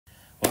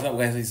What's up,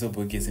 guys? It's so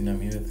Bokis and I'm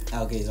here.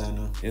 Okay,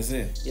 Zano. Yes,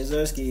 sir. Yes,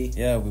 Sirski.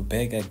 Yeah, we're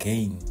back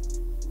again.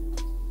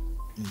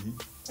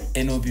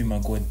 NOB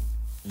Makon.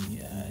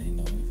 Yeah, you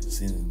know,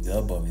 since the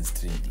album is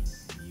trending,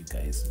 you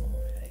guys know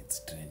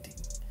it's trending.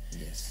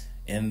 Yes.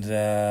 And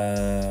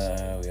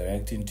we're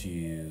reacting to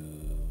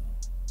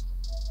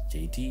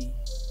JT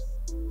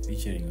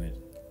featuring with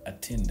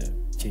ATENDA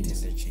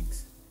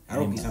CHINX.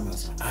 Karupisa.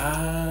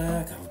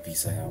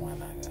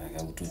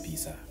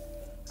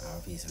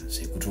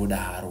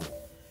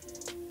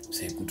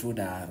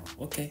 Sekutodaro.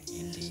 Okay.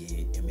 And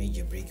a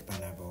major break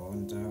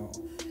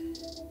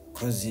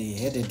because he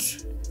had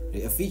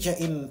a feature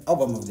in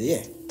album of the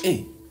year.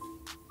 Hey.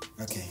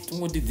 Okay.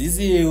 This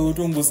year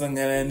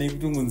utongosangana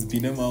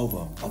nekutongonzipina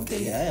album.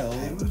 Okay.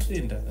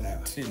 Trend.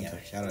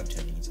 Shout out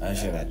to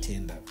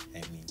ATENDA.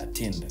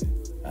 ATENDA.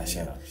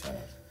 Shout out.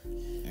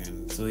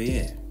 And So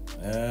yeah.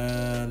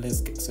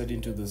 Let's get straight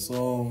into the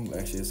song.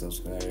 Like, share,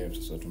 subscribe,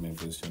 so to my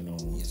first channel.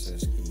 yes,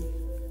 Sirski.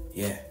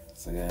 Yeah.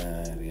 So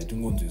yeah,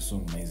 tungonzo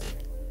song amazing.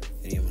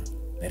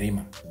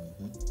 RIMA.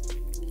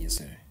 Yes,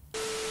 sir.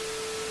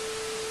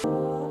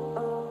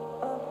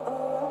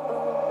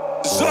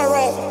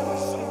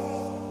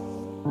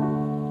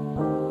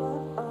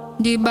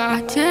 The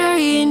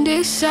battery in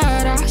the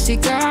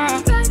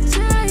Sarasica.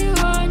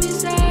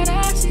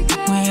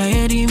 When I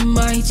hear in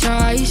my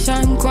choice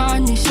and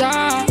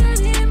Quanisha.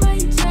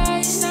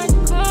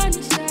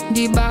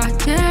 The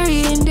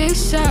battery in the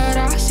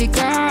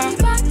Sarasica.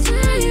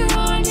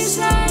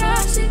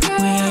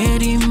 When I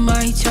hear in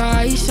my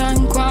choice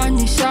and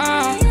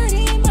Quanisha.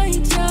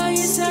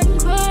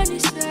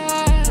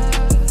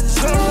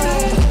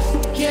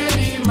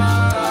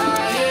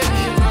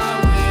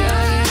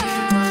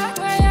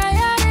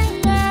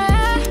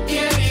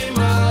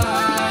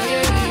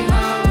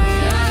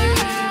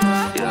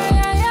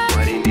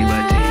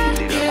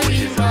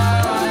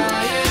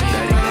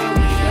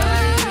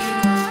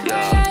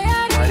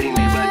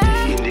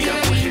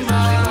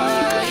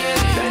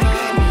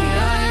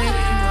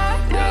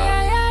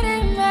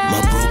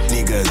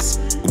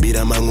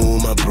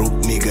 My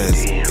broke niggas.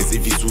 As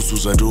if it's usu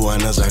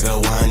zvadowana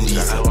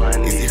zvakawandisa.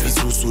 As if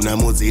it's usu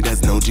namodzeda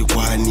zinauti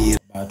kwani.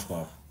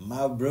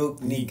 My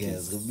broke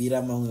niggas.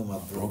 Kubira mamwe my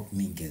broke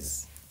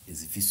Niggas.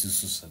 As if it's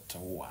usu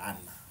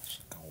zvadowana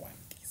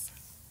zvakawandisa.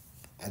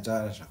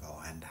 Atara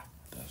zvakawanda.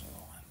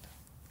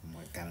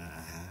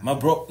 My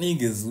broke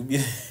niggas.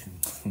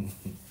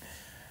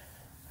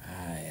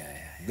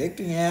 Back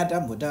to nyaya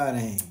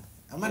tambotaura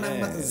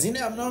amana zine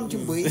amuna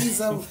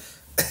mchimboisa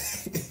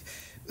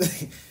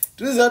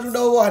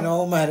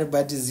tuzatudawana mari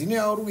but zino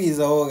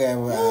yaurikuisawo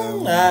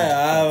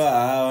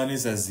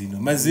nisa zino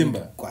mazimba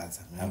kwadza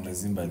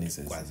mazimba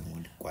nisa kwadza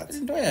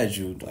ndo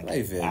yacho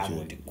life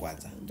yacho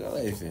kwadza ndo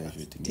life yacho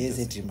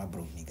tese tiri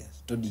mabroke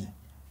niggas todi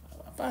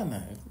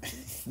hapana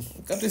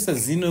katoisa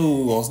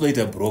zino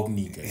hausidoita broke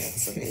nigga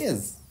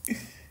yes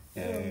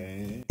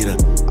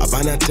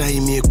hapana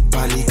time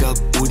yekupanika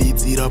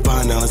kubudidzira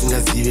pana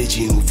vasingazive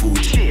chinhu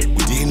futi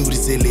kudini uri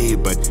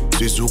celeb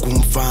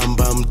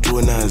zvezvokumufamba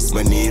mutonas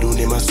manheru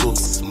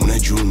nemasoks muna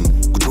june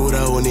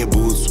kutorawo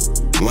nebhutsu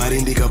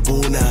mwari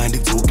ndikapona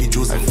handidzoki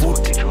joseph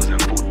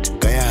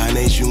kaya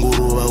hana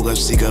ichingorova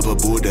ukasvika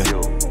pabhodha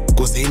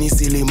cause any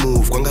silly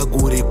move kwanga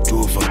kuri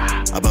kutofa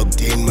apa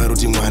ku10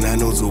 maroti mwana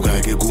anodzoka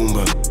ake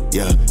kumba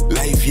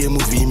life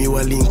yemuvhimi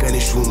walinka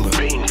neshumba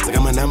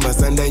saka manhamba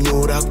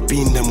sandanyora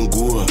kupinda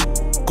muguva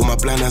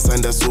kumaplana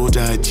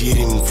sandasota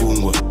achiri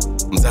mupfungwa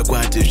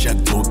musakwate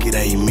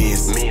zvichakudzokera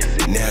imesi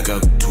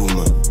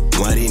neakakutuma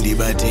mwari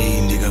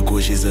ndibatei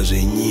ndikakoshesa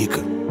zvenyika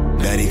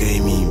darika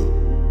imimi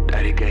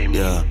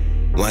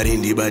mwari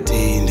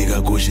ndibatei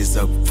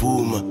ndikakoshesa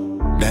kupfuma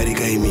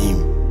darika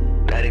imimi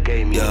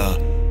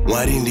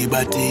mwari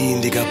ndibatei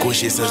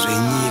ndikakoshesa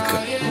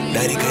zvenyika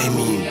darika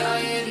imimi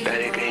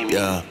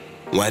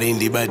mwari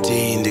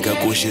ndibatei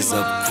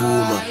ndikakoshesa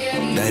kupfuma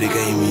darika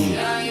imimi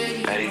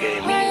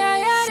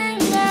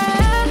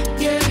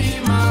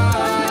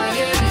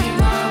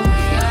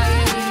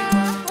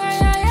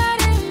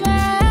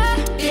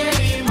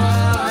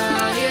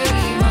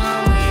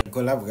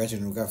collab kacho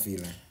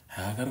nukafila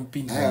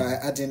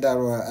karupinda ATENDA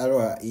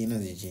arwa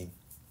inonzi chi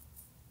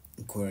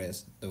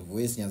chorus the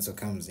voice nyanso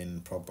comes in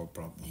proper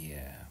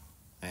yeah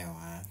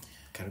aiwa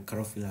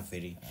karofila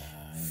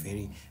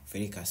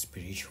very ka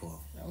spiritual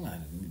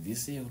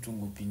vese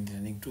utongopindira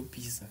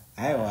nekutopisa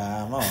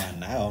aiwa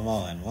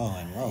mawana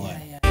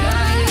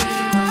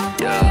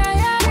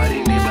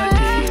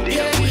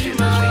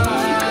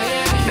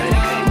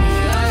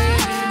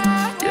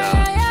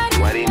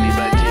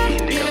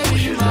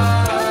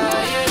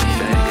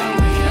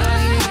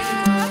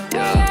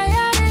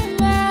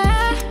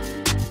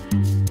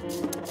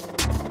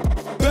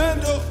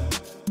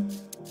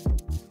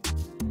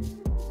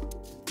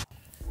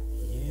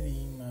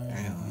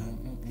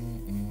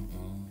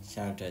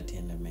shout out to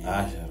ATENDA, man.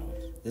 shout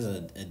out. This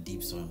is a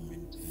deep song,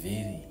 man.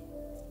 Very.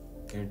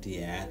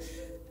 Yeah.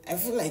 I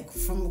feel like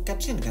from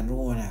Kachin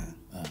Kanruona,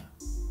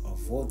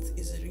 VOLTZ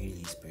is a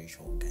really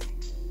spiritual guy.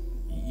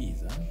 He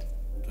is, aren't?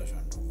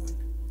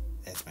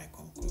 That's my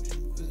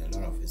conclusion, because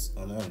a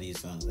lot of these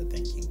songs are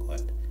thanking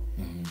God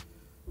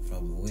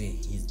from where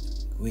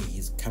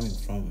he's coming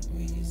from and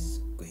where he's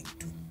going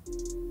to.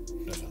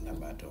 That's on the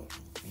battle.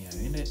 Yeah,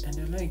 and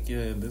I like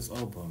this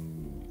album.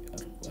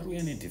 Are we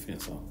any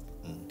different songs?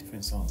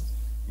 Different songs,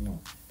 you know.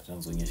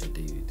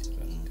 David,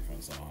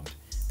 different sound.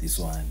 This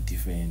one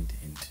different,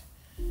 and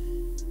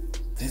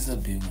this is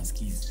being my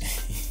skis.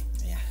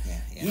 Yeah,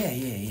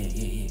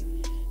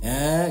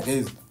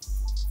 guys.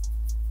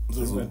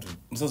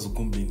 I'm so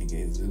complaining,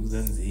 guys. I've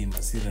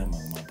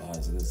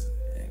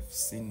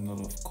seen a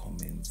lot of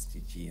comments.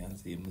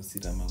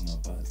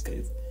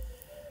 Guys,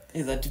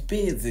 that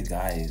depends,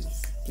 guys.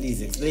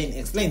 Please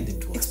explain them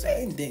to us.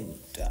 Explain them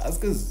to us,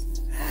 because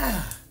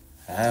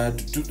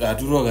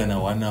to rock in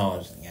 1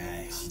 hour.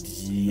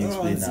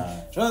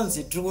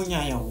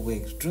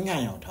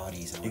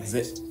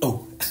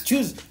 Oh,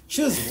 choose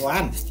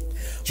one.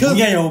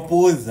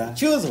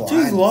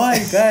 Choose one,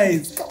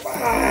 guys. Come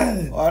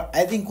on. Or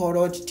I think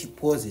what to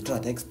pose it to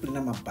explain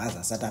my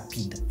buzzer sata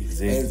pinda.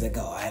 Exactly.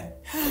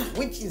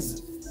 Which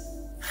is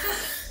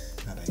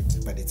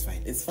alright, but it's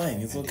fine. It's fine.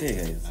 It's okay,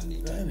 guys.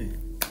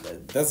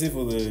 That's it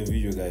for the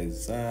video,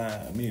 guys.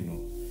 I mean,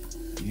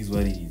 it is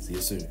what it is.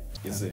 Yes, sir.